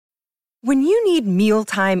When you need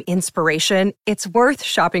mealtime inspiration, it's worth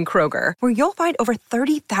shopping Kroger, where you'll find over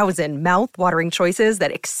 30,000 mouth-watering choices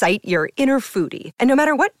that excite your inner foodie. And no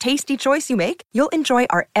matter what tasty choice you make, you'll enjoy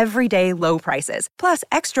our everyday low prices, plus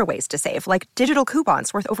extra ways to save, like digital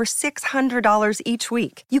coupons worth over $600 each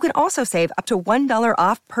week. You can also save up to $1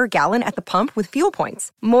 off per gallon at the pump with fuel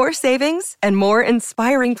points. More savings and more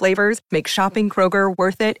inspiring flavors make shopping Kroger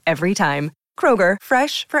worth it every time. Kroger,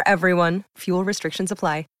 fresh for everyone. Fuel restrictions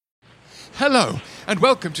apply. Hello, and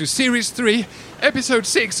welcome to Series 3, Episode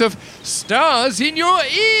 6 of Stars in Your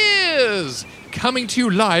Ears! Coming to you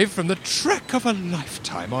live from the trek of a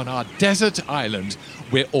lifetime on our desert island.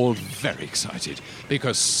 We're all very excited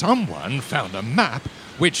because someone found a map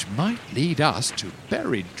which might lead us to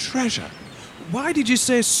buried treasure. Why did you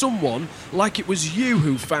say someone like it was you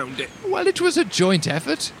who found it? Well, it was a joint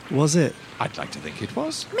effort. Was it? I'd like to think it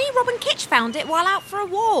was. Me, Rob and Kitch found it while out for a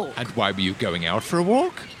walk. And why were you going out for a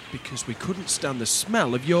walk? Because we couldn't stand the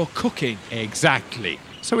smell of your cooking. Exactly.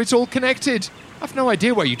 So it's all connected. I've no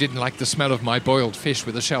idea why you didn't like the smell of my boiled fish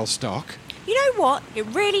with a shell stock. You know what? It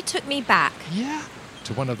really took me back. Yeah?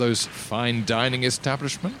 To one of those fine dining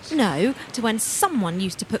establishments? No, to when someone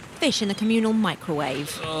used to put fish in the communal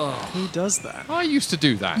microwave. Who does that? I used to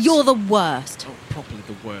do that. You're the worst. Oh, probably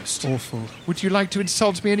the worst. Awful. Would you like to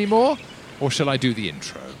insult me anymore? Or shall I do the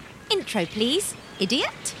intro? Intro, please,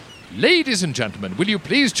 idiot. Ladies and gentlemen, will you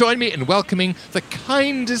please join me in welcoming the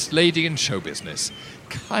kindest lady in show business?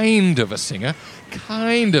 Kind of a singer,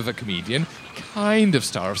 kind of a comedian, kind of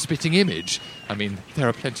star of Spitting Image. I mean, there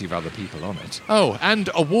are plenty of other people on it. Oh, and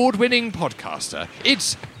award-winning podcaster.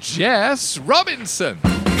 It's Jess Robinson.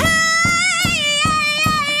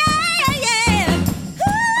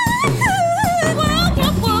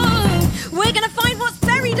 We're gonna find what's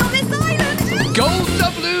buried on this island. Gold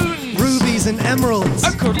doubloons. Rubies and emeralds.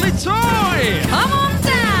 A cuddly toy! Come on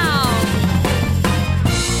down.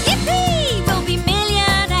 Yippee! We'll be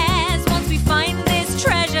millionaires once we find this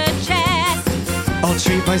treasure chest. I'll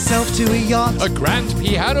treat myself to a yacht. A grand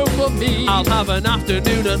piano for me. I'll have an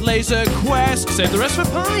afternoon at Laser Quest. Save the rest for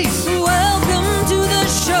pies. Welcome to the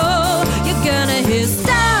show. You're gonna hear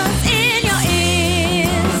stars in your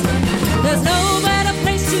ears. There's no better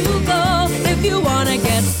place to go if you wanna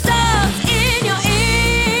get stars in your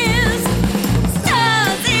ears.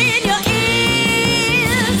 Stars in your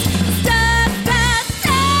ears. Stars, stars,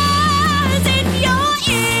 stars in your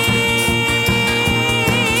ears.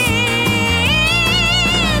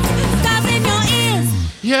 Stars in your ears.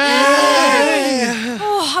 Yay!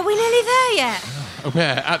 Oh, are we nearly there yet?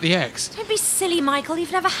 Where? At the X? Don't be silly, Michael.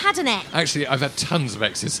 You've never had an ex. Actually, I've had tons of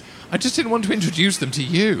X's. I just didn't want to introduce them to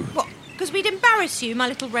you. What? Because we'd embarrass you, my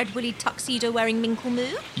little red willy tuxedo-wearing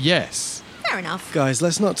Minklemoo? Yes. Fair enough. Guys,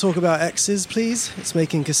 let's not talk about exes, please. It's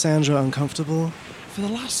making Cassandra uncomfortable. For the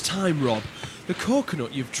last time, Rob, the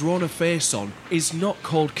coconut you've drawn a face on is not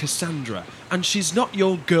called Cassandra, and she's not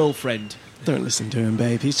your girlfriend. Don't listen to him,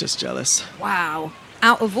 babe. He's just jealous. Wow.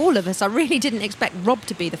 Out of all of us, I really didn't expect Rob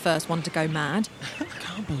to be the first one to go mad. I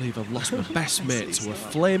can't believe I've lost my best mate to a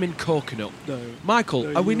flaming coconut. No. Michael,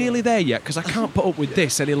 No, are we you nearly are. there yet? Because I can't put up with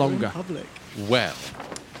this any We're in longer. public. Well,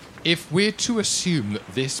 if we're to assume that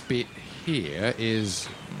this bit here is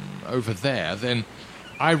over there, then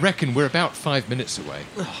I reckon we're about 5 minutes away.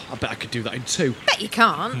 Oh, I bet I could do that in 2. Bet you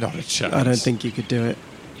can't. Not a chance. I don't think you could do it.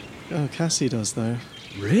 Oh, Cassie does, though.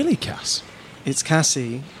 Really, Cass? It's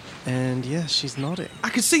Cassie, and yes, she's nodding. I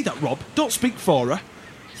can see that, Rob. Don't speak for her.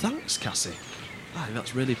 Thanks, Cassie. I think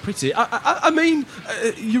that's really pretty. I mean,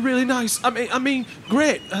 you're really nice. I mean,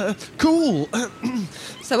 great, cool.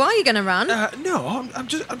 So are you going to run? No, I'm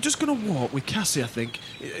just gonna walk with Cassie. I think.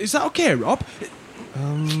 Is that okay, Rob?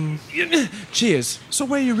 Cheers. So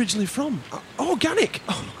where are you originally from? Organic.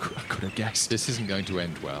 Oh, I could have guessed. This isn't going to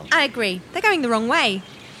end well. I agree. They're going the wrong way.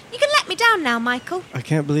 You can let me down now, Michael. I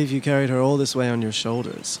can't believe you carried her all this way on your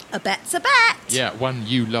shoulders. A bet's a bet. Yeah, one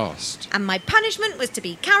you lost. And my punishment was to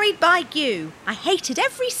be carried by you. I hated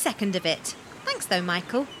every second of it. Thanks, though,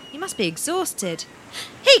 Michael. You must be exhausted.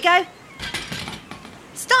 Here you go.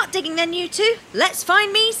 Start digging then, you two. Let's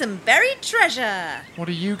find me some buried treasure. What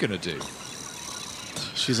are you going to do?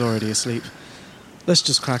 She's already asleep. Let's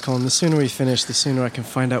just crack on. The sooner we finish, the sooner I can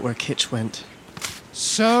find out where Kitch went.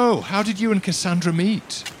 So, how did you and Cassandra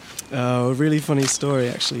meet? Oh, a really funny story,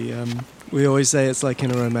 actually. We always say it's like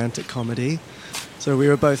in a romantic comedy. So we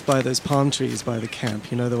were both by those palm trees by the camp,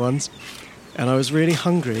 you know the ones? And I was really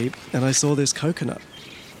hungry, and I saw this coconut.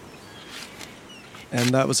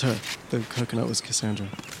 And that was her. The coconut was Cassandra.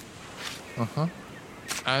 Uh-huh.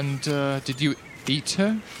 And, did you eat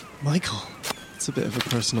her? Michael, it's a bit of a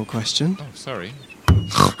personal question. Oh, sorry.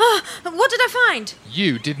 What did I find?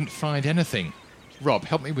 You didn't find anything. Rob,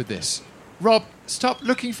 help me with this. Rob, stop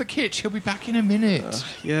looking for Kitch. He'll be back in a minute.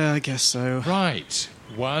 Yeah, I guess so. Right.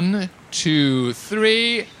 1, 2,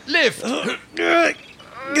 3, lift!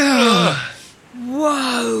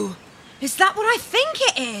 Whoa! Is that what I think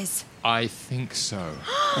it is? I think so.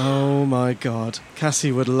 Oh my god.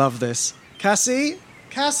 Cassie would love this. Cassie?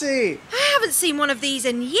 Cassie! I haven't seen one of these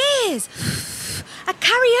in years. A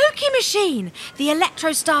karaoke machine. The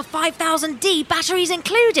Electrostar 5000D, batteries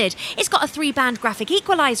included. It's got a 3-band graphic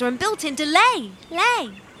equaliser and built-in delay.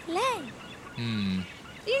 Lay. Are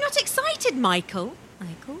you not excited, Michael?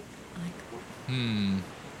 Michael?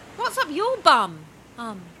 What's up your bum?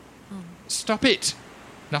 Stop it!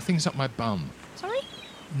 Nothing's up my bum. Sorry?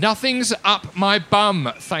 Nothing's up my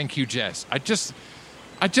bum. Thank you, Jess. I just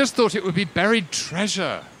thought it would be buried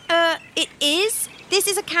treasure. It is. This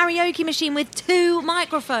is a karaoke machine with 2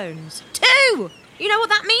 microphones. 2! You know what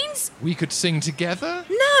that means? We could sing together?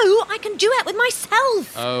 No, I can duet with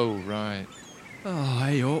myself. Oh, right. Oh,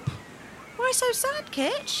 hey up. Why so sad,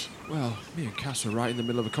 Kitch? Well, me and Cass were right in the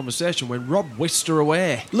middle of a conversation when Rob whisked her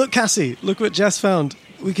away. Look, Cassie, look what Jess found.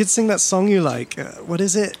 We could sing that song you like. What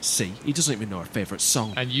is it? See, he doesn't even know her favourite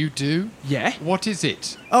song. And you do? Yeah? What is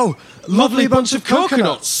it? Oh, Lovely Bunch of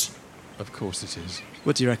Coconuts. Of course it is.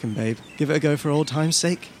 What do you reckon, babe? Give it a go for old time's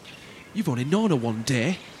sake? You've only known her one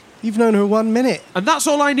day. You've known her 1 minute. And that's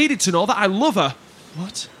all I needed to know, that I love her.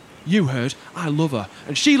 What? You heard, I love her.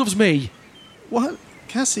 And she loves me. What?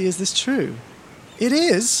 Cassie, is this true? It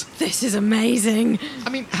is. This is amazing. I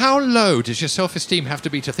mean, how low does your self-esteem have to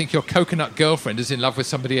be to think your coconut girlfriend is in love with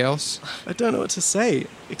somebody else? I don't know what to say,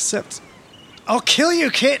 except... I'll kill you,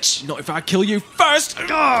 Kitch! Not if I kill you first. Boys,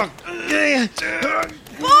 don't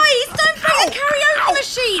break the karaoke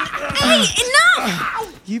machine. Hey,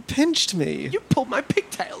 enough! You pinched me. You pulled my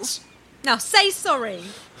pigtails. Now say sorry.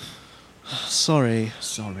 Sorry.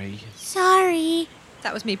 Sorry.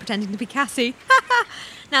 That was me pretending to be Cassie.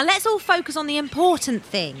 Now let's all focus on the important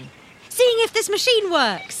thing. Seeing if this machine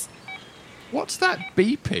works. What's that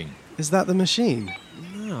beeping? Is that the machine?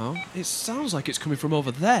 No, it sounds like it's coming from over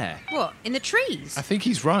there. What, in the trees? I think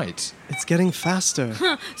he's right. It's getting faster.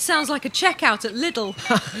 Sounds like a checkout at Lidl.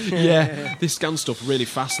 Yeah, they scan stuff really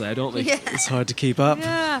fast there, don't they? Yeah. It's hard to keep up.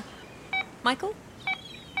 Yeah. Michael?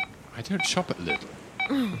 I don't shop at Lidl.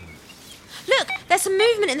 Look, there's some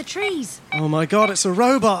movement in the trees. Oh my god, it's a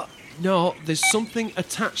robot! No, there's something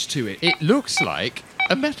attached to it. It looks like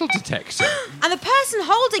a metal detector. And the person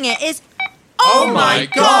holding it is... Oh my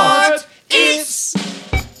God! It's...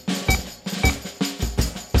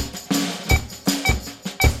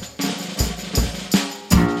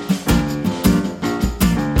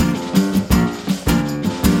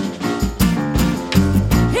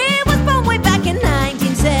 He was born way back in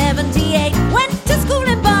 1978. Went to school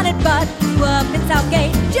in Barnet, but grew up in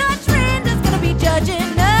Southgate. Judge Rinder's gonna be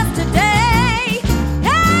judging us today.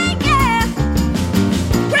 Hey, yeah!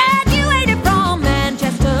 Graduated from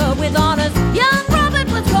Manchester with honours. Young Robert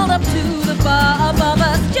was called up to the bar above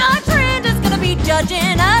us. Judge Rinder's gonna be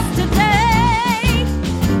judging us today.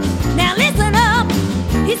 Now listen up.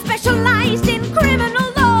 He specialised in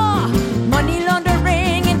criminal law, money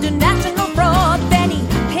laundering, international fraud. Then he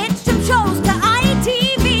pitched some shows to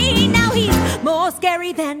ITV. Now he's more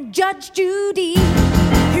scary than Judge Judy.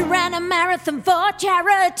 He ran a marathon for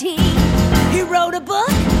charity. He wrote a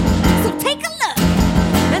book, so take a look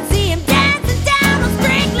and see him dancing down on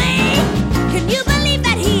Strictly. Can you believe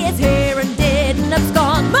that he is here and didn't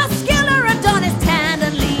abscond? Muscular, Adonis, tan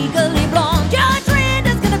and legally blonde. Judge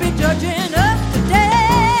Rinder's gonna be judging us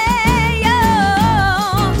today.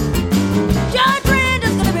 Oh. Judge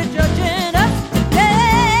Rinder's gonna be judging us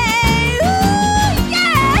today. Ooh,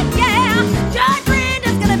 yeah, yeah. Judge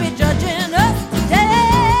Rinder's gonna be judging us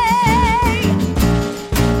today.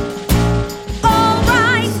 All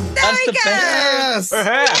right, there we go. Yes!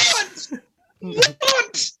 What?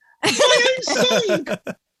 My own song!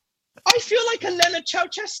 I feel like Elena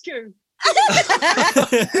Ceausescu.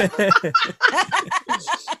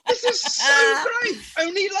 This is so great.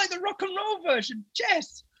 Only like the rock and roll version.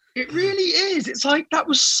 Jess, it really is. It's like, that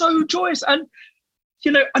was so joyous. And,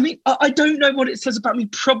 you know, I mean, I don't know what it says about me.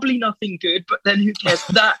 Probably nothing good, but then who cares?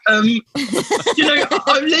 That, you know,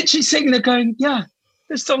 I'm literally sitting there going, yeah,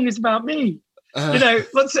 this song is about me. You know,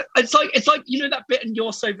 it's like you know that bit in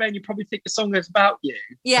You're So Vain, you probably think the song is about you.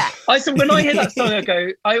 Yeah. I said, when I hear that song,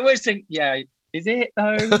 I always think, yeah, is it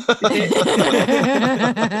though? Is it?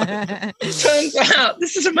 Turns out,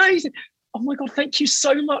 this is amazing. Oh my God, thank you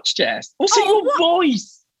so much, Jess. Also your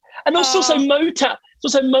voice. And also Motown.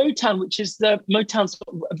 It's also Motown, which is the Motown sort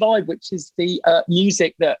of vibe, which is the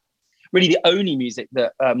music that really the only music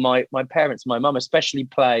that my parents, my mum especially,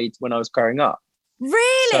 played when I was growing up.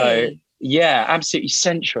 Really? So yeah, absolutely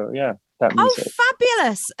central. Yeah, that music. Oh,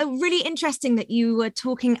 fabulous. Really interesting that you were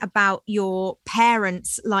talking about your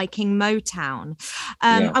parents liking Motown.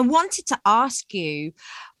 Yeah. I wanted to ask you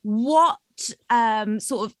what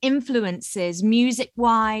sort of influences,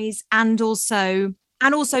 music-wise and also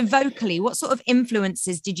vocally, what sort of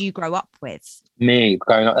influences did you grow up with? Me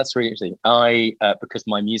growing up, that's really interesting. I because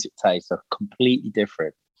my music tastes are completely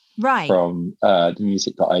different from the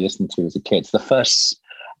music that I listened to as a kid. So the first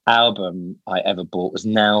album I ever bought was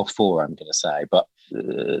Now 4, I'm going to say, but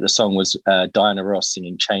the song was Diana Ross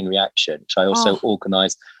singing Chain Reaction, which I also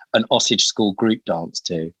organised an Osage School group dance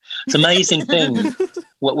to. It's an amazing thing.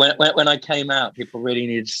 When I came out, people really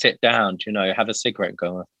needed to sit down, you know, have a cigarette and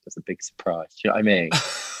go, oh, that's a big surprise. Do you know what I mean?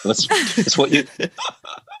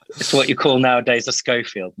 It's what you call nowadays a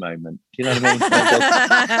Schofield moment. Do you know what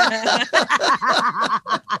I mean?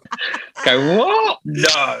 Go, what?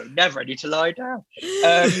 No, never. I need to lie down.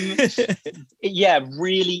 Yeah,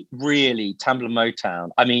 really, really, Tamla Motown.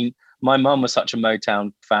 I mean, my mum was such a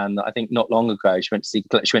Motown fan that I think not long ago she went to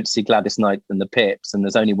see Gladys Knight and the Pips, and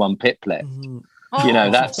there's only one Pip left. Mm-hmm. You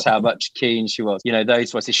know, that's how much keen she was. You know,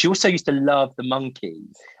 those voices. She also used to love the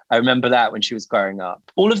Monkees. I remember that when she was growing up.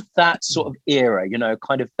 All of that sort of era, you know,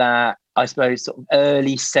 kind of that, I suppose, sort of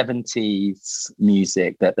early 70s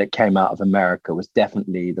music that came out of America was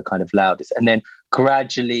definitely the kind of loudest. And then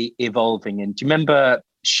gradually evolving. And do you remember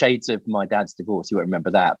Shades of My Dad's Divorce? You won't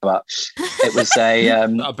remember that, but it was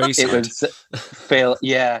it was Phil.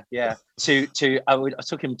 Yeah. I was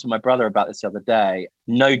talking to my brother about this the other day.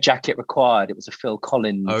 No Jacket Required. It was a Phil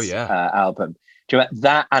Collins album. Do you remember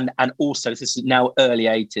that? And also, this is now early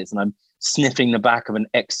 80s, and I'm sniffing the back of an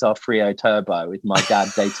XR Frio Turbo with my dad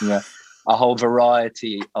dating a whole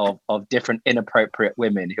variety of different inappropriate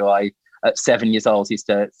women who I, at 7 years old, used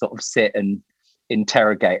to sort of sit and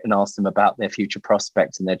interrogate and ask them about their future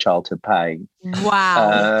prospects and their childhood pain.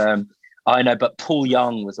 Wow. I know, but Paul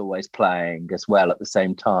Young was always playing as well at the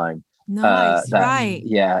same time. Nice, right.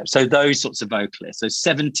 Yeah, so those sorts of vocalists, so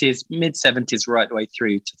 70s, mid-70s, right the way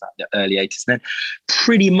through to the early 80s. And then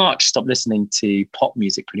pretty much stopped listening to pop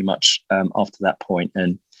music pretty much after that point,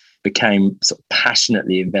 and became sort of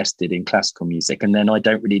passionately invested in classical music. And then I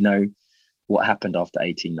don't really know what happened after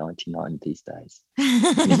 1899 these days.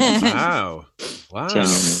 Wow.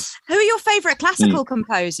 Genuinely. Who are your favourite classical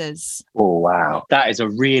composers? Oh, wow. That is a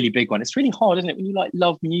really big one. It's really hard, isn't it, when you like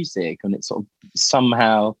love music and it's sort of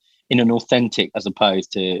somehow in an authentic as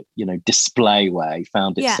opposed to, you know, display way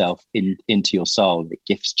found itself into your soul. It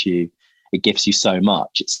gifts you so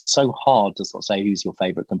much. It's so hard to sort of say who's your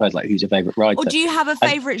favourite composer, like who's your favourite writer. Or do you have a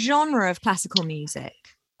favourite genre of classical music?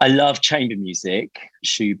 I love chamber music,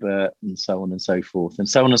 Schubert and so on and so forth. And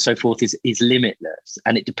so on and so forth is limitless.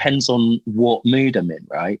 And it depends on what mood I'm in,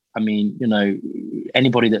 right? I mean, you know,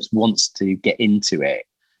 anybody that wants to get into it,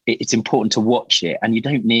 it's important to watch it. And you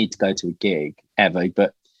don't need to go to a gig ever.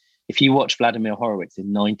 But if you watch Vladimir Horowitz in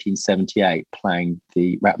 1978 playing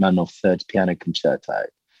the Rachmaninoff Third Piano Concerto,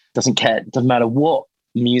 doesn't matter what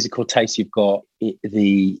musical taste you've got,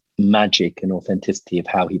 the magic and authenticity of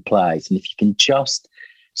how he plays. And if you can just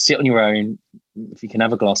sit on your own, if you can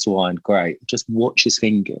have a glass of wine, great. Just watch his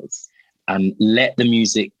fingers and let the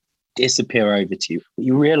music disappear over to you. What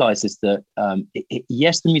you realize is that,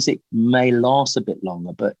 yes, the music may last a bit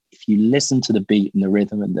longer, but if you listen to the beat and the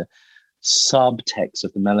rhythm and the subtext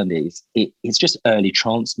of the melodies, it's just early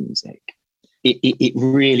trance music. It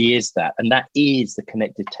really is that. And that is the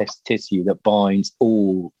connective tissue that binds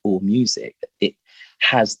all music. It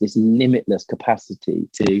has this limitless capacity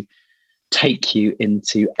to take you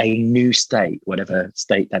into a new state, whatever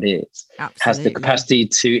state that is. Absolutely. Has the capacity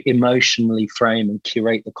to emotionally frame and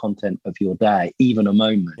curate the content of your day, even a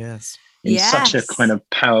moment. Yes. In such a kind of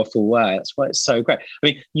powerful way. That's why it's so great. I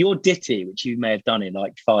mean, your ditty, which you may have done in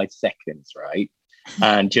like 5 seconds, right?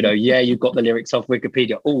 And, you know, you've got the lyrics off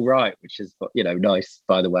Wikipedia, all right, which is, you know, nice,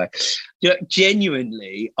 by the way. You know,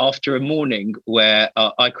 genuinely, after a morning where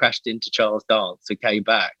I crashed into Charles Dance and came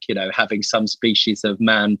back, you know, having some species of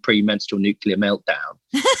man premenstrual nuclear meltdown.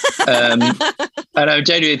 And I'm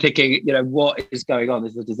genuinely thinking, you know, what is going on?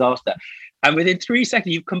 This is a disaster. And within 3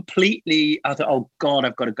 seconds, I thought, oh God,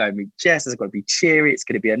 I've got to go meet Jess. It's got to be cheery. It's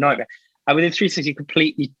going to be a nightmare. And within 3 seconds, you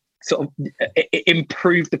completely sort of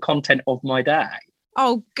improve the content of my day.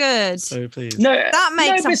 Oh, good. So pleased. That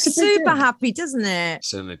makes us super happy, doesn't it?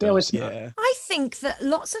 Certainly does. Yeah. I think that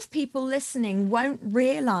lots of people listening won't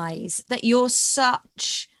realise that you're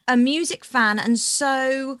such a music fan and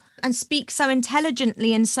speak so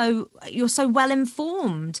intelligently and so you're so well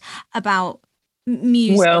informed about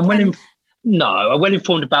music? Well, I'm well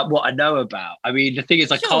informed about what I know about. I mean, the thing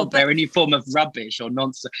is, I can't bear any form of rubbish or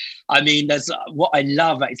nonsense. I mean, there's what I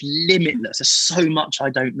love. It's limitless. There's so much I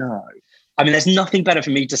don't know. I mean, there's nothing better for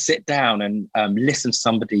me to sit down and listen to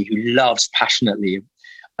somebody who loves passionately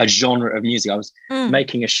a genre of music. I was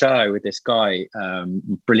making a show with this guy,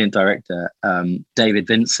 brilliant director, David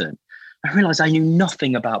Vincent. I realized I knew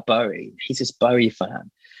nothing about Bowie. He's this Bowie fan.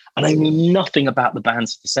 And I knew nothing about the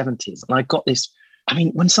bands of the 70s. And I got this, I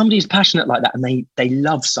mean, when somebody's passionate like that and they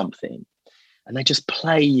love something and they just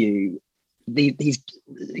play you these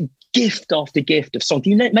gift after gift of songs,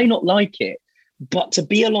 you may not like it, but to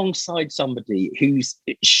be alongside somebody who's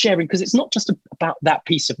sharing, because it's not just about that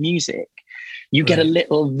piece of music. You get a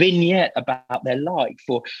little vignette about their life,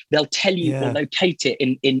 or they'll tell you or locate it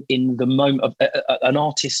in the moment of an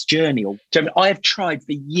artist's journey. I have tried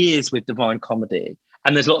for years with Divine Comedy,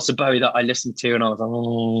 and there's lots of Bowie that I listen to, and I was like,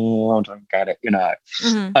 oh, I don't get it, you know.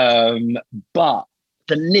 Mm-hmm. But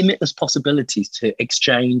the limitless possibilities to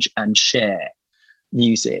exchange and share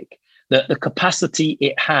music, the capacity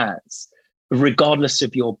it has, regardless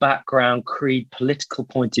of your background, creed, political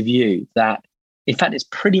point of view, that in fact, it's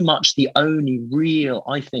pretty much the only real,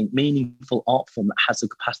 I think, meaningful art form that has the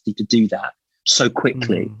capacity to do that so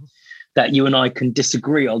quickly that you and I can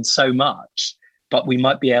disagree on so much, but we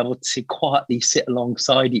might be able to quietly sit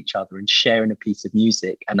alongside each other and share in a piece of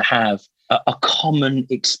music and have a common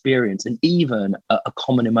experience and even a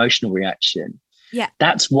common emotional reaction. Yeah,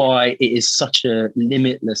 that's why it is such a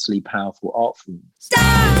limitlessly powerful art form.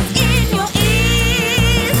 Stars in your ears.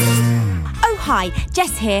 Oh, hi,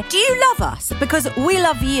 Jess here. Do you love us? Because we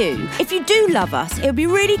love you. If you do love us, it would be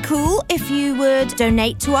really cool if you would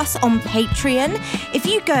donate to us on Patreon. If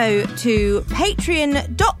you go to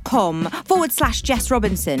patreon.com/Jess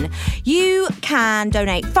Robinson, you can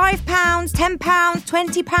donate £5, £10,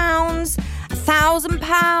 £20,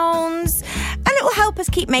 £1,000, and it will help us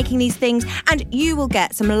keep making these things, and you will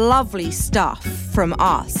get some lovely stuff from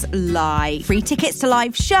us, like free tickets to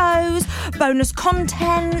live shows, bonus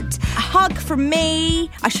content, a hug from me.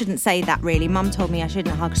 I shouldn't say that, really. Mum told me I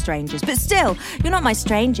shouldn't hug strangers, but still, you're not my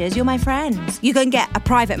strangers, you're my friends. You can get a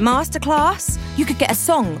private masterclass. You could get a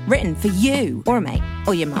song written for you or a mate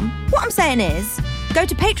or your mum. What I'm saying is, go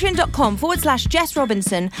to patreon.com/Jess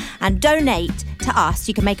Robinson and donate to us.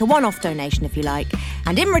 You can make a one-off donation if you like.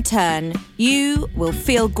 And in return, you will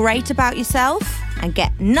feel great about yourself and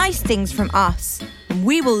get nice things from us. And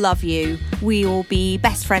we will love you. We will be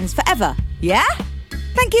best friends forever. Yeah?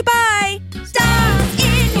 Thank you, bye. Stars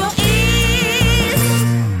in your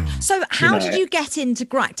ears. So how did you get into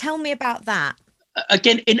grime? Tell me about that.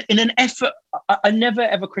 Again, in an effort, I never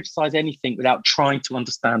ever criticize anything without trying to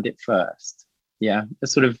understand it first. Yeah, a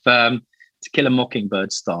sort of To Kill a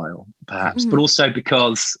Mockingbird style, perhaps, but also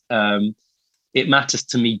because it matters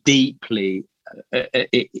to me deeply.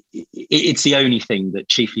 It's the only thing that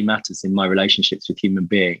chiefly matters in my relationships with human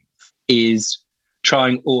beings, is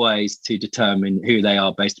trying always to determine who they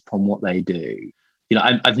are based upon what they do. You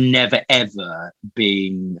know, I've never, ever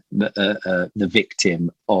been the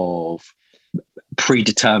victim of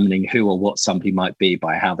predetermining who or what somebody might be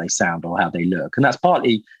by how they sound or how they look. And that's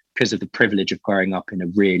partly because of the privilege of growing up in a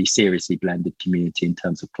really seriously blended community in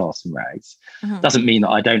terms of class and race. Doesn't mean that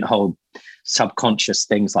I don't hold subconscious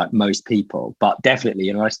things like most people, but definitely,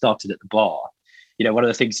 you know, I started at the bar. You know, one of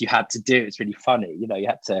the things you had to do, it's really funny, you know, you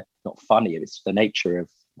had to, not funny, it's the nature of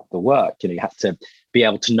the work, you know, you had to be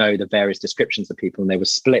able to know the various descriptions of people, and they were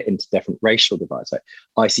split into different racial divides. Like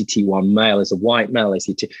ICT1 male is a white male,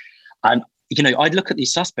 ICT. And, you know, I'd look at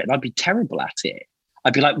these suspects and I'd be terrible at it.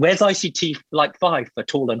 I'd be like, where's ICT like 5 for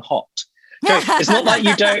tall and hot? So it's not like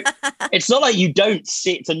you don't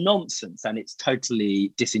see, it's a nonsense, and it's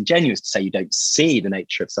totally disingenuous to say you don't see the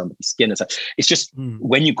nature of somebody's skin. It's just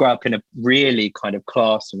when you grow up in a really kind of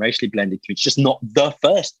class and racially blended community, it's just not the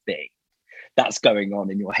first thing that's going on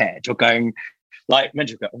in your head. You're going, like,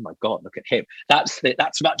 you go, oh my God, look at him. That's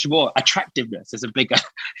much more attractiveness is a bigger,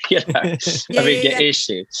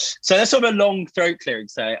 issue. So that's sort of a long throat clearing.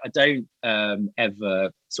 So I don't ever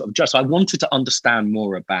sort of judge. So I wanted to understand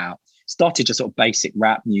more about, started just sort of basic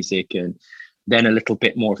rap music and then a little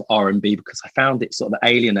bit more of R&B, because I found it sort of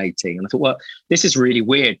alienating. And I thought, well, this is really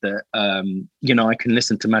weird that, I can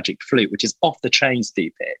listen to Magic Flute, which is off the chain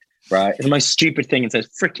stupid. Right, it's the most stupid thing. It's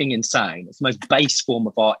freaking insane. It's the most base form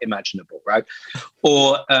of art imaginable, right?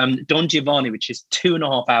 Or Don Giovanni, which is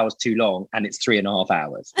 2.5 hours too long, and it's 3.5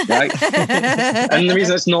 hours, right? And the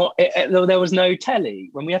reason it's not, there was no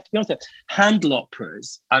telly. When we have to be honest, Handel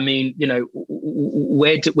operas. I mean, you know,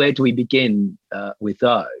 where do we begin with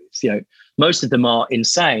those? You know, most of them are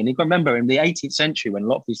insane. You can remember in the 18th century when a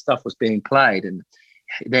lot of these stuff was being played, and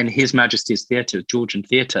then His Majesty's Theatre, Georgian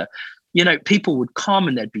Theatre, you know, people would come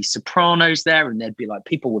and there'd be sopranos there, and there'd be like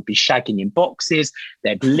people would be shagging in boxes.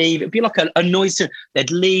 They'd leave. It'd be like a noise.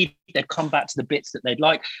 They'd leave. They'd come back to the bits that they'd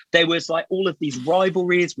like. There was like all of these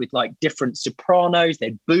rivalries with like different sopranos.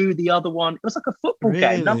 They'd boo the other one. It was like a football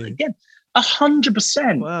game. Now, again,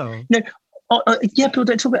 100%. Wow. You know, yeah, people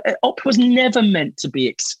don't talk about opera was never meant to be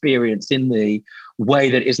experienced in the way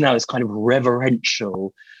that it is now. This kind of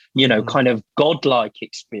reverential, you know, kind of godlike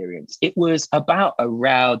experience. It was about a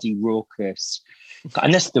rowdy, raucous,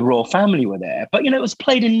 unless the royal family were there. But, you know, it was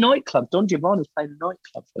played in nightclubs. Don Giovanni was played in a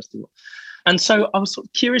nightclub, first of all. And so I was sort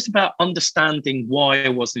of curious about understanding why I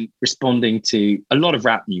wasn't responding to a lot of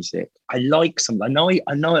rap music. I like some, I know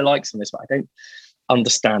I like some of this, but I don't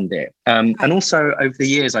understand it. And also over the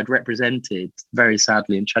years, I'd represented, very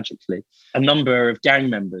sadly and tragically, a number of gang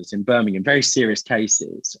members in Birmingham, very serious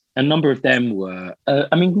cases. A number of them were,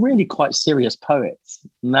 really quite serious poets.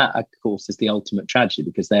 And that, of course, is the ultimate tragedy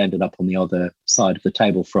because they ended up on the other side of the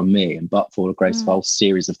table from me. And but for a graceful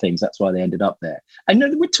series of things, that's why they ended up there. I know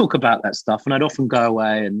that we'd talk about that stuff, and I'd often go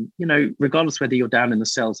away and, you know, regardless whether you're down in the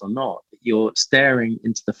cells or not, you're staring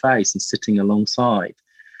into the face and sitting alongside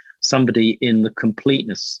somebody in the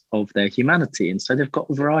completeness of their humanity. And so they've got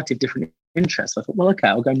a variety of different interests. I thought, well, okay,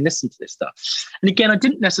 I'll go and listen to this stuff. And again, I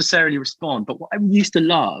didn't necessarily respond, but what I used to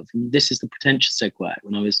love, and this is the potential segue,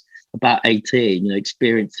 when I was about 18, you know,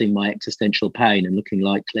 experiencing my existential pain and looking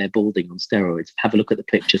like Claire Balding on steroids. Have a look at the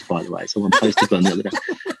pictures, by the way. Someone posted one the other day.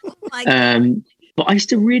 But I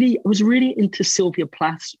was really into Sylvia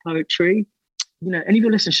Plath's poetry. You know, any of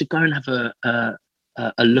your listeners should go and have a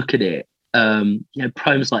look at it. You know,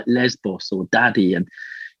 poems like Lesbos or Daddy, and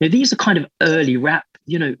you know, these are kind of early early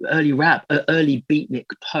beatnik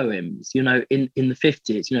poems, you know, in the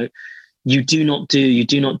 50s. You know, you do not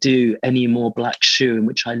do any more black shoe in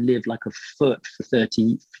which I live like a foot for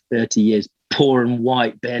 30 years, poor and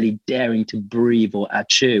white, barely daring to breathe or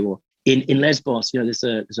achoo. Or in Lesbos, you know,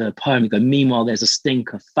 there's a poem that goes, meanwhile there's a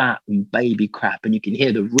stink of fat and baby crap, and you can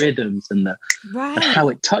hear the rhythms and and how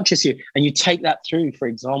it touches you. And you take that through, for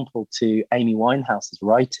example, to Amy Winehouse's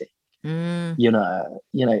writing. You know,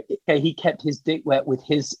 he kept his dick wet with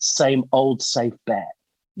his same old safe bet.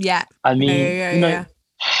 Yeah. I mean, you know,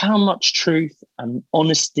 how much truth and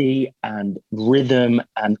honesty and rhythm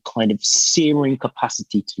and kind of searing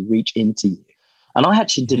capacity to reach into you. And I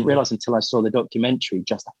actually didn't realize until I saw the documentary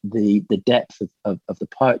just the depth of the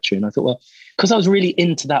poetry. And I thought, well, because I was really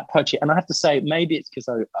into that poetry, and I have to say, maybe it's because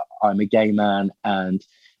I'm a gay man, and,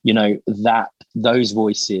 you know, that those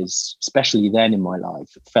voices, especially then in my life,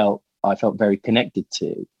 I felt very connected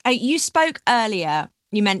to. You spoke earlier,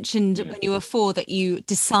 you mentioned when you were 4 that you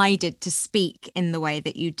decided to speak in the way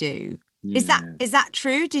that you do. Yeah. Is that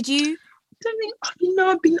true? Did you?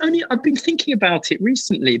 I've been thinking about it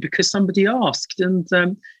recently because somebody asked, and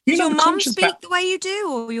did your mum speak the way you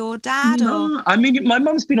do, or your dad? No, or? I mean, my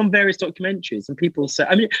mum's been on various documentaries, and people say,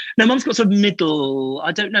 I mean, no, mum's got sort of middle.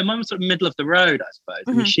 I don't know, mum's sort of middle of the road, I suppose.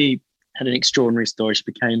 I mean, she had an extraordinary story. She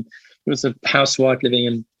was a housewife living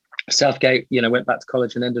in Southgate. You know, went back to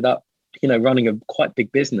college and ended up, you know, running a quite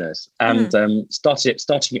big business, and starting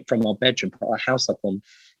it from our bedroom, put our house up on,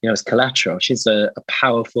 you know, as collateral. She's a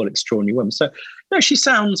powerful, extraordinary woman. So, no, she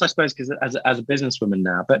sounds, I suppose, because as a businesswoman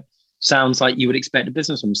now, but sounds like you would expect a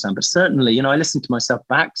businesswoman to sound. But certainly, you know, I listen to myself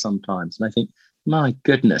back sometimes, and I think, my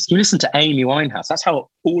goodness, you listen to Amy Winehouse. That's how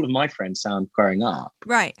all of my friends sound growing up.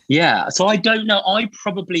 Right. Yeah. So I don't know. I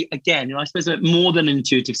probably, again, you know, I suppose more than an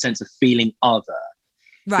intuitive sense of feeling other.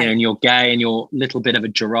 Right. You know, and you're gay and you're a little bit of a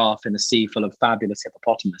giraffe in a sea full of fabulous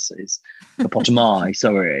hippopotami,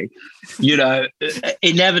 sorry. You know,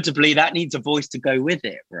 inevitably that needs a voice to go with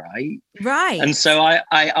it, right? Right. And so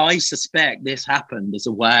I suspect this happened as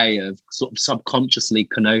a way of sort of subconsciously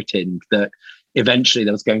connoting that eventually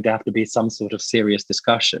there was going to have to be some sort of serious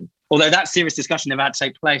discussion. Although that serious discussion never had to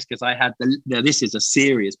take place because I had this is a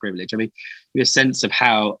serious privilege. I mean, a sense of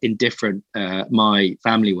how indifferent my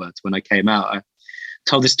family were when I came out. I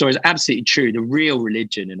told this story is absolutely true. The real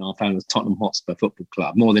religion in our family was Tottenham Hotspur Football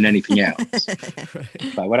Club more than anything else.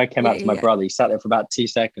 But when I came out to my brother, he sat there for about 2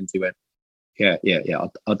 seconds. He went, yeah.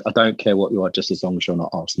 I don't care what you are, just as long as you're not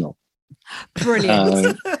Arsenal.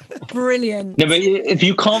 Brilliant. Brilliant. No, but if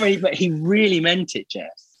you can't really, but he really meant it,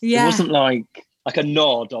 Jess. Yeah. It wasn't like a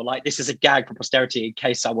nod or like this is a gag for posterity in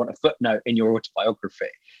case I want a footnote in your autobiography.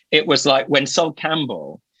 It was like when Sol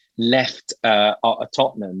Campbell left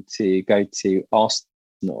Tottenham to go to Arsenal,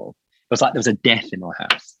 it was like there was a death in our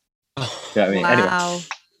house. You know what I mean? Wow. Anyway,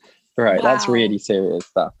 right, wow. That's really serious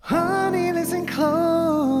stuff. Honey, listen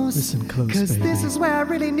close. close. Listen close, Cause baby. this is where I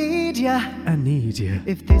really need ya. I need you.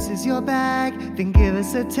 If this is your bag, then give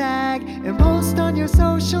us a tag and post on your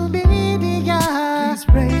social media. Please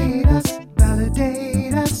rate us,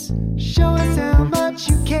 validate us, show us how much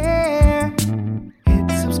you care.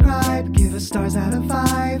 Hit subscribe, give us stars out of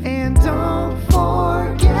 5, and don't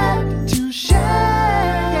forget to share.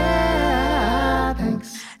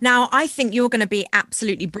 Thanks. Now, I think you're going to be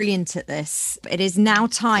absolutely brilliant at this. It is now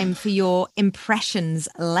time for your impressions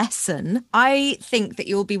lesson. I think that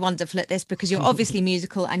you'll be wonderful at this because you're obviously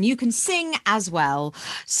musical and you can sing as well.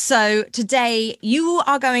 So today you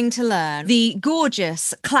are going to learn the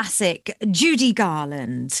gorgeous classic Judy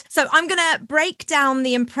Garland. So I'm going to break down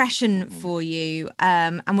the impression for you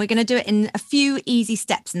and we're going to do it in a few easy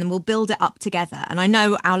steps and then we'll build it up together. And I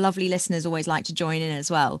know our lovely listeners always like to join in as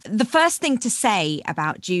well. The first thing to say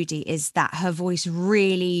about Judy is that her voice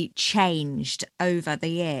really changed over the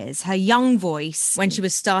years. Her young voice, when she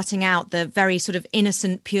was starting out, the very sort of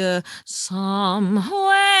innocent, pure somewhere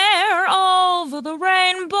over the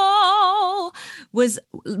rainbow, was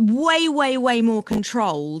way, way, way more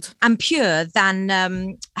controlled and pure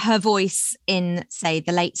than her voice in, say,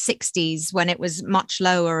 the late 60s when it was much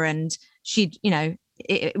lower and she'd, you know,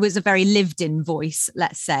 it was a very lived-in voice,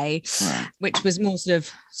 let's say, which was more sort of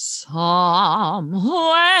somewhere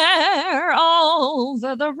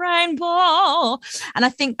over the rainbow. And I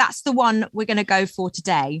think that's the one we're going to go for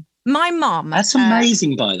today. My mum. That's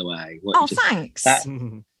amazing, by the way. Thanks.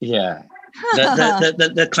 Yeah.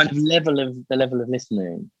 The kind of level of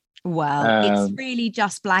listening. Well, it's really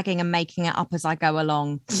just blagging and making it up as I go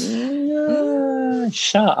along.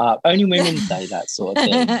 Shut up. Only women say that sort of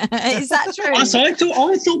thing. Is that true? So I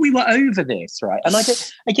thought we were over this, right? And I did,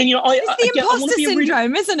 again, you know, it's the imposter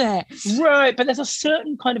syndrome, isn't it? Right, but there's a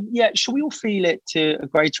certain kind of, sure, we all feel it to a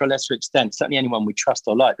greater or lesser extent, certainly anyone we trust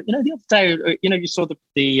or like. But, you know, the other day, you know, you saw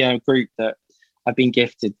the group that I've been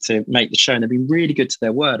gifted to make the show, and they've been really good to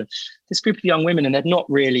their word. This group of young women, and they've not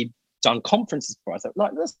really done conferences for us.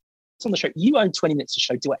 Like, let's on the show. You own 20 minutes to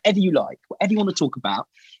show, do whatever you like, whatever you want to talk about.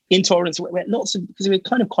 Intolerance, because we're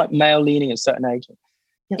kind of quite male leaning at a certain age.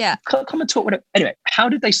 Yeah. Come and talk. Anyway, how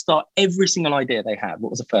did they start every single idea they had? What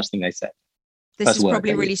was the first thing they said? This is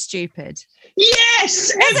probably really stupid.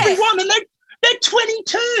 Yes, everyone, and they're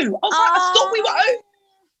 22. I was like, I thought we were over.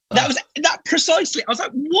 That was that precisely. I was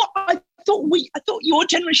like, what? I thought your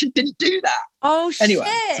generation didn't do that. Oh anyway,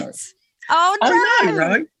 shit! Sorry. Oh no! I know,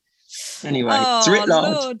 right? Anyway, it's writ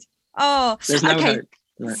large. Lord. Oh, there's no hope.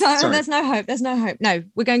 Right. So there's no hope. There's no hope. No,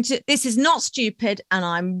 we're going to. This is not stupid, and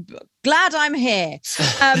I'm glad I'm here.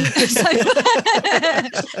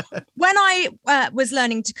 When I was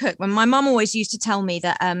learning to cook, when my mum always used to tell me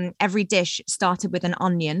that every dish started with an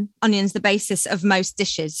onion. Onion's the basis of most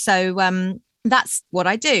dishes. So that's what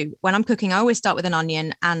I do when I'm cooking. I always start with an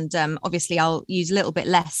onion, and obviously I'll use a little bit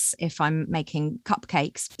less if I'm making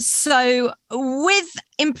cupcakes. So with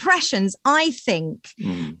impressions, I think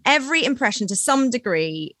every impression to some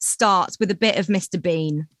degree starts with a bit of Mr.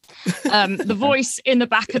 Bean. The voice in the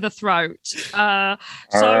back of the throat. So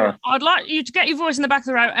I'd like you to get your voice in the back of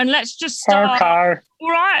the throat, and let's just start. Okay. All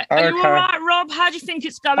right. Are you all right, Rob? How do you think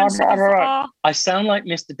it's going so far? I sound like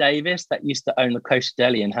Mr. Davis that used to own the Kosher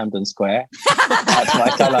Deli in Hampden Square. That's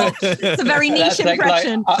what I sound like. It's a very niche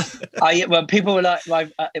impression. When people were like,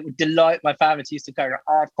 it would delight my family to used to go,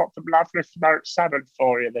 I've got some lovely smoked salmon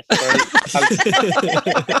for you this week.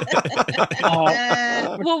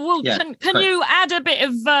 Can you add a bit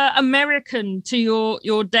of American to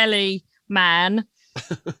your deli man?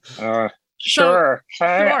 Sure.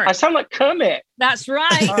 I sound like Kermit. That's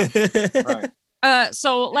right. Right.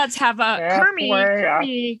 So let's have a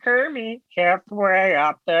Kermit halfway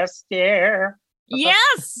up the stair.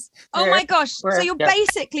 Yes. Oh my gosh. So you're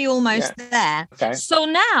basically almost there. Okay. So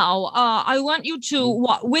now I want you to,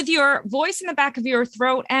 with your voice in the back of your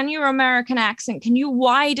throat and your American accent, can you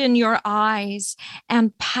widen your eyes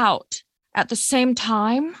and pout at the same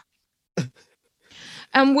time?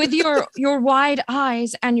 And with your wide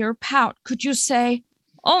eyes and your pout, could you say,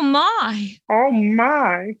 "Oh my"? Oh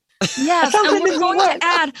my. Yes, and we're going to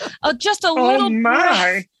add just a little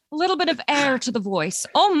breath, a little bit of air to the voice.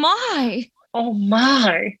 Oh my. Oh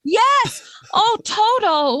my. Yes. Oh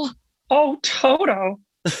Toto. Oh Toto.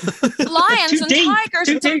 Lions and tigers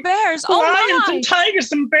and bears. Oh my. Lions and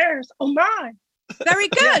tigers and bears. Oh my. Very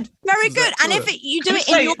good. Very good. And if you do it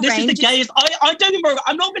in your this range... is the gayest... I don't even...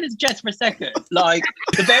 I'm not going to suggest for a second, like,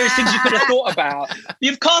 the various things you could have thought about.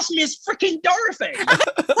 You've cast me as freaking Dorothy.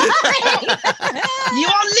 You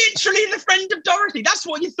are literally the friend of Dorothy. That's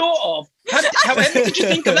what you thought of. However did you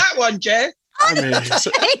think of that one, Jess? I mean, no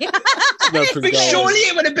But surely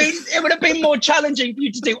it would have been more challenging for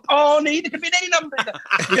you to do Arnie. There could have been any number.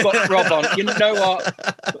 You've got Rob on. You know what?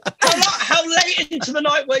 How late into the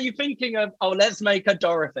night were you thinking of? Oh, let's make a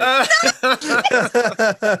Dorothy. Well,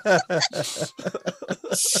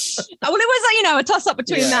 it was a toss up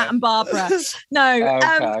between that and Barbara. No.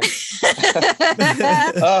 Okay.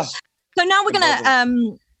 So now we're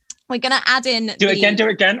gonna add in. Do it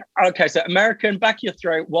again. Okay, so American, back of your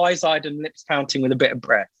throat, wise-eyed, and lips pouting with a bit of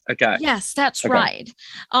breath. Okay. Yes, that's Okay. right.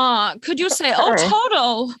 Could you say, "Oh,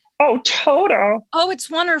 Toto"? Oh, Toto. Oh, it's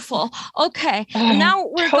wonderful. Okay, Oh, and now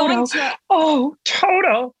we're Toto. going to. Oh,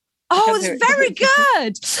 Toto. Oh, can't do it's it. very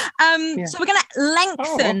good. Yeah. So we're going to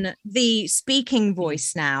lengthen the speaking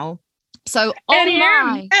voice now. So, oh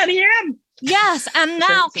my. N-E-M. Yes, and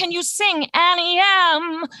now can you sing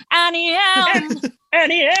N-E-M, N-E-M?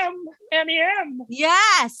 N-E-M. N-E-M.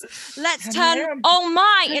 Yes, let's turn N-E-M. oh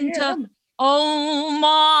my into N-E-M. oh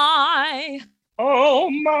my. Oh,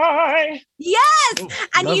 my. Yes,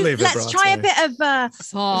 and lovely let's try a vibrato. bit of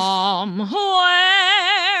somewhere.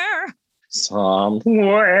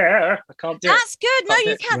 Somewhere. I can't do That's good. No, Can't do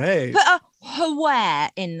you it. can't. Great. Put a where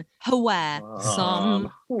in where. it.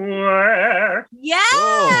 Somewhere. Somewhere.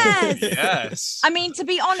 Yes. Yes. I mean, to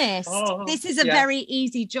be honest, Oh, this is a yeah. very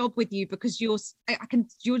easy job with you because you're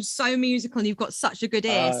so musical and you've got such a good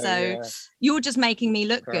ear. Oh, So yeah. you're just making me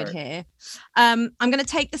look good Great. here. I'm going to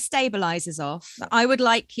take the stabilizers off. I would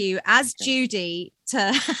like you, as Judy, to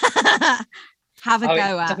have a Oh,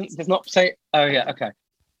 go it at. doesn't- does not say. Oh, yeah. Okay.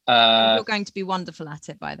 You're going to be wonderful at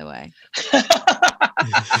it, by the way.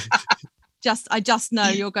 I just know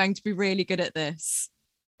you're going to be really good at this.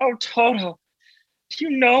 Oh, Toto, do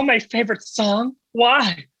you know my favorite song?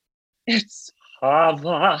 Why? It's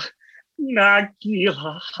Hava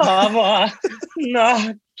Nagila. Hava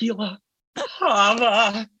Nagila.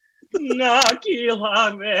 Hava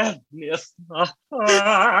Nagila.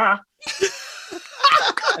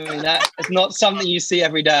 I mean, that is not something you see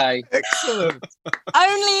every day. Excellent.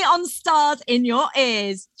 Only on Stars in Your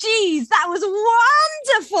Ears. Jeez, that was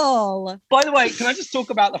wonderful. By the way, can I just talk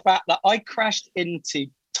about the fact that I crashed into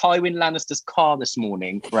Tywin Lannister's car this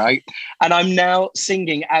morning, right? And I'm now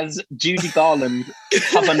singing as Judy Garland,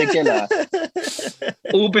 Hava Nagila,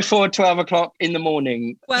 all before 12 o'clock in the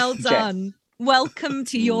morning. Well Jess. done. Welcome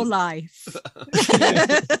to your life.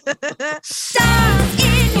 Stars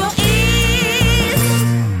in your ears.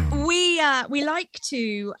 We like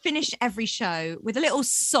to finish every show with a little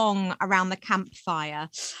song around the campfire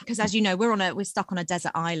because, as you know, we're stuck on a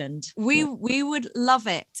desert island. We would love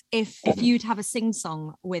it if you'd have a sing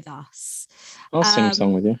song with us. I'll sing a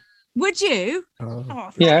song with you. Would you? Oh. Oh,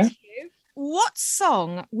 thank Yeah. you. What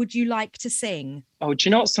song would you like to sing? Oh, do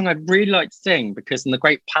you know what song I'd really like to sing? Because in the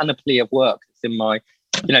great panoply of work that's in my,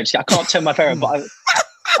 see, I can't turn my phone, but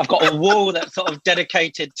I've got a wall that's sort of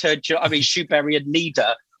dedicated to, Shoeberry and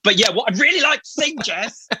Leader. But yeah, what I'd really like to sing,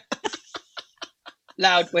 Jess,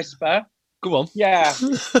 loud whisper. Go on. Yeah,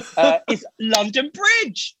 is London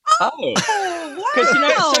Bridge. Oh. Because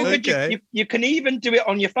it's so Okay. good. You can even do it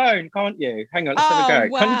on your phone, can't you? Hang on, let's have a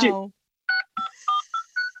go. Wow. Can you?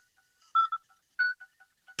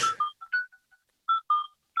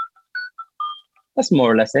 That's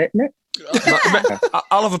more or less it, isn't it?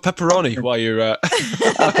 I'll have a pepperoni while you're. Okay,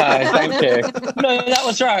 thank you. No, that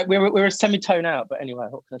was right. We're a semitone out, but anyway,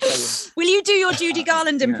 what can I tell you? Will you do your Judy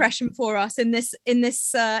Garland impression for us in this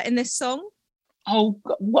song? Oh,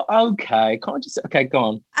 okay. Can't I just? Okay, go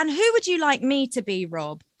on. And who would you like me to be,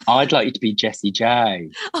 Rob? I'd like you to be Jessie J.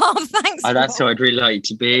 Oh, thanks. That's who Rob. I'd really like you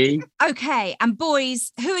to be. Okay, and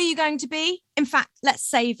boys, who are you going to be? In fact, let's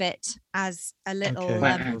save it as a little.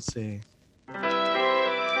 Okay, we'll see.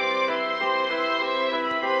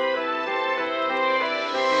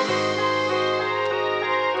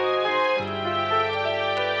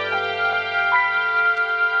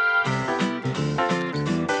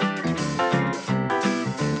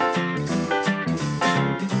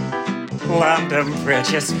 London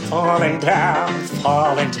Bridge is falling down,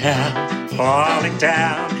 falling down, falling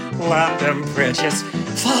down. London Bridge is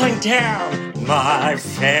falling down, my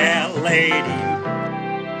fair lady.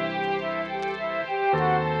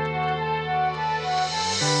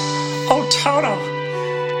 Oh, Toto,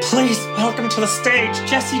 please welcome to the stage,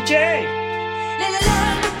 Jessie J.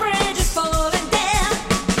 London Bridge is falling down.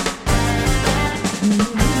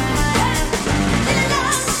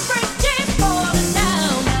 London Bridge is falling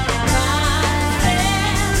down. My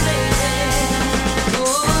fair lady.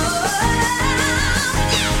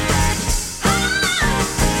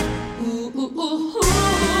 Ooh, ooh, ooh, ooh,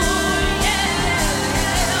 yeah.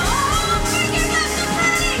 Oh, bring it up to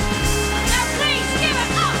me. Now please give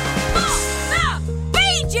it up for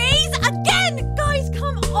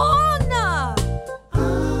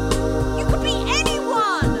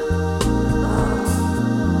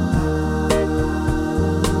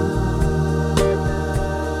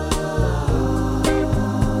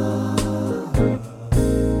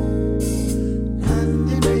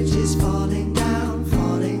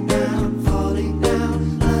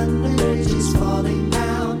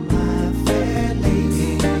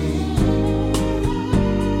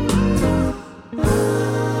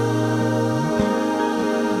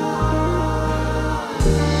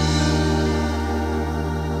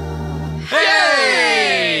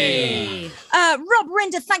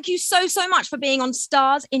Trinder, thank you so much for being on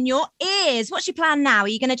Stars in Your Ears. What's your plan now? Are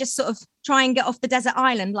you going to just sort of try and get off the desert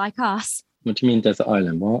island like us? What do you mean desert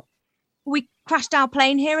island? What? We crashed our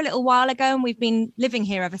plane here a little while ago and we've been living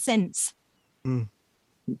here ever since.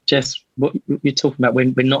 Jess, what you're talking about?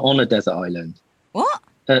 We're not on a desert island. What?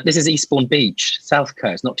 This is Eastbourne Beach, South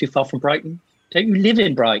Coast, not too far from Brighton. Don't you live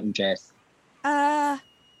in Brighton, Jess?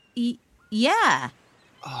 Yeah.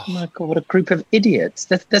 Oh my God, what a group of idiots.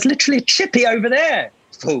 There's literally a chippy over there.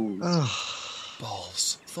 Fools.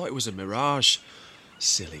 Balls. Thought it was a mirage.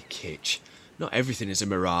 Silly kitsch. Not everything is a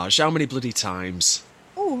mirage. How many bloody times?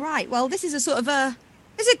 All right. Well, this is a sort of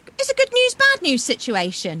it's a good news, bad news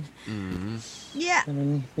situation. Yeah.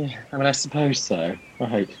 I suppose so.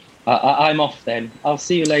 Right. I'm off then. I'll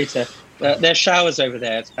see you later. There's showers over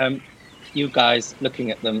there. You guys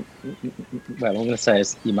looking at them, well, I'm going to say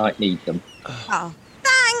is you might need them. Oh,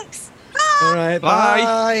 thanks. All right,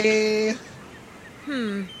 bye.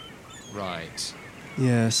 Right.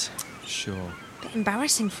 Yes. Sure. Bit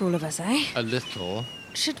embarrassing for all of us, eh? A little.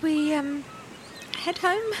 Should we head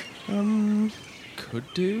home? Could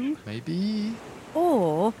do. Maybe.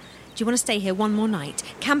 Or do you want to stay here one more night,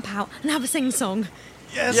 camp out, and have a sing-song?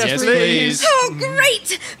 Yes, please. Oh,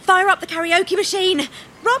 great! Fire up the karaoke machine.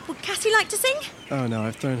 Rob, would Cassie like to sing? Oh no,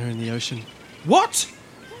 I've thrown her in the ocean. What?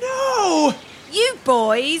 No! You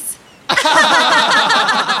boys. You